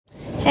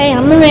Hey,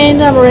 I'm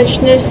Miranda. I'm a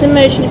registered nurse in the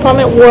motion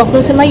department.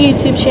 Welcome to my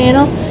YouTube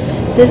channel.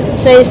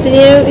 Today's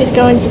video is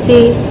going to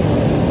be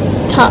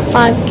top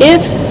 5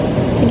 gifts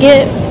to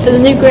get for the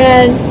new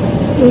grad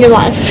in your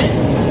life.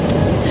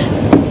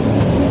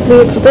 We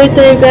look for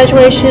birthday,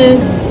 graduation.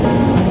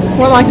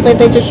 More likely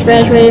they just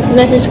graduated from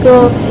nursing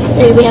school.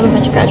 We have a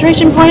bunch of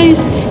graduation parties,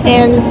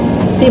 and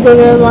people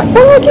go like,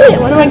 "What do I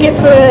get? What do I get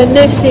for a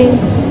nursing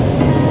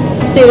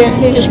student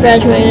who just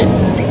graduated?"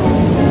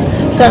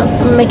 So I'm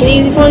gonna make it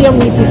easy for you. I'm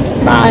gonna give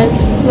you 5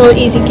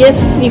 really easy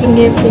gifts you can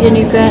give for your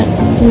new grad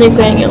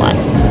in your life.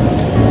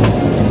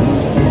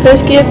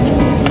 First gift,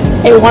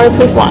 a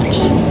waterproof watch.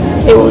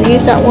 They will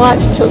use that watch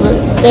till the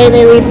day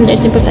they leave the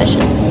nursing profession.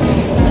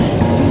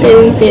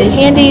 Very, very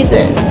handy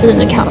for them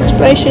to count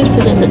respirations,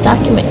 for them to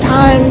document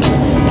times,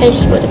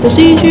 patients with the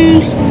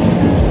procedures,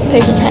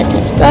 patients had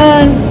tests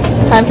done,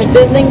 times like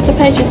visiting to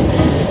patients,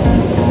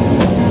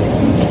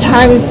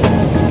 times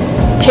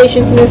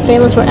patients and their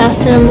families were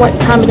asking them what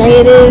time of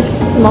day it is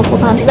multiple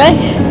times a day.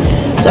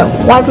 So,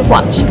 waterproof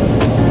watch.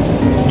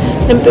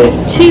 Number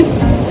 2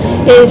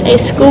 is a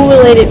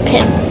school-related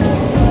pen,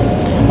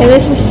 and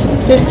this is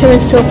just to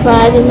instill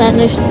pride in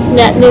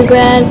that new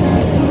grad.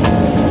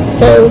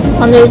 So,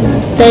 on the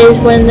days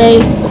when they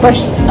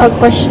are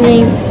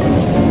questioning,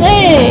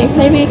 hey,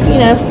 maybe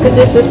if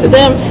this is for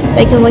them,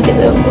 they can look at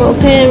the little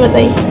pen when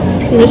they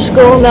in the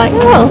school and be like,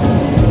 oh,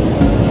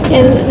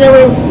 and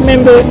they'll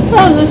remember,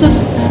 oh, this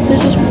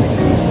is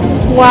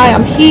why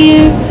I'm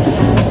here.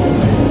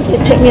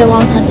 It took me a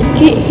long time to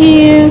get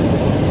here,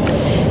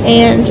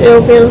 and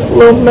it'll be a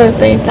little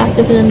motivating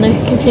factor for them to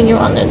continue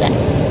on their day.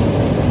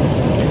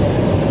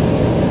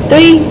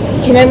 3,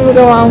 you can never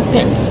go wrong with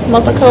pens.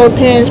 Multicolored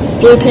pens,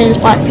 blue pens,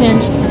 black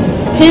pens.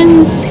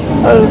 Pens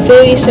are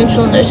very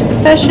essential in the nursing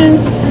profession.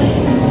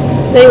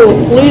 They will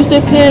lose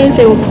their pens,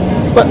 they will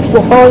let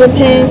people borrow their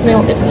pens, and they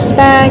won't get them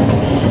back.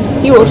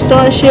 You will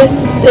start a shift.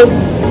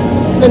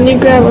 The new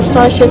grad will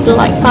start a shift with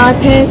like 5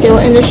 pens. They will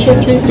end the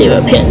shift with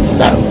 0 pens.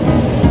 So,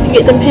 if you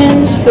get them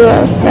pens for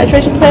a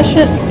graduation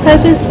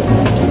present,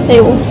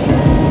 they will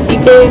be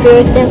very,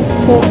 very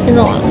thankful in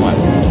the long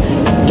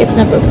run. Gift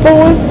number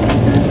 4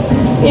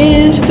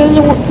 is for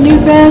the new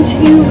grads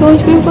who are going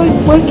to be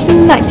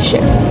working night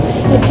shift.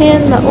 A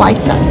pen that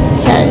lights up,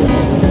 has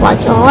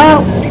lights all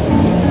out,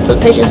 so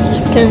the patients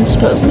can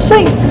supposedly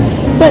sleep,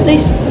 but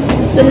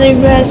the new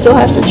grad still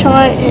has to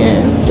chart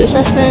and do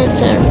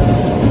assessments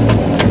and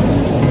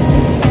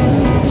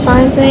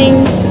sign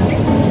things,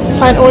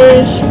 sign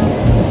orders.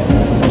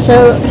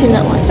 So a pen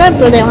that lights up,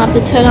 but they don't have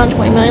to turn on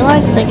 20 million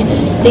lights. They can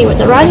just see what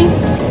they're writing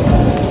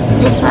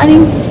and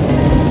signing.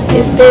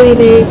 Is very,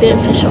 very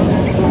beneficial.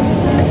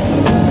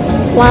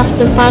 Last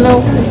and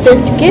final,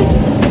 5th gift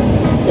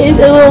is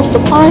a little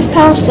supplies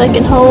pouch that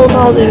can hold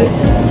all the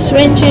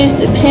syringes,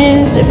 the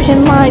pens, the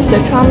pen lights, the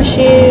trauma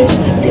shears,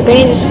 the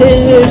bandage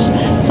scissors,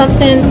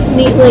 something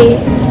neatly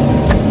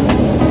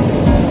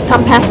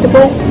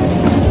compactable,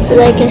 so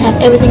they can have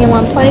everything in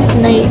one place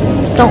and they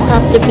don't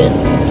have to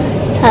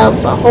have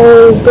a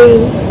whole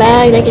big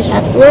bag. They can just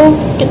have a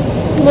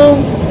little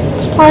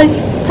supplies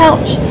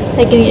pouch.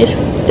 They can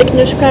just stick in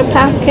their scrap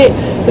packet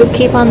or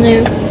keep on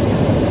their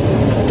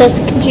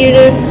desk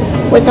computer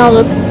with all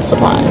the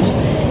supplies.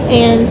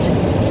 And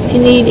if you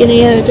need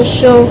any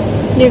additional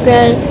new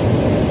grad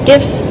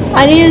gifts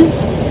ideas,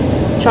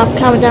 drop a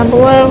comment down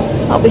below.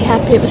 I'll be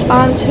happy to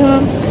respond to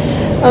them.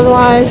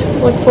 Otherwise,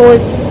 look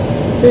forward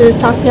to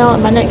talking to y'all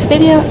in my next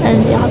video,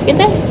 and y'all have a good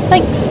day.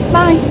 Thanks.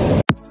 Bye.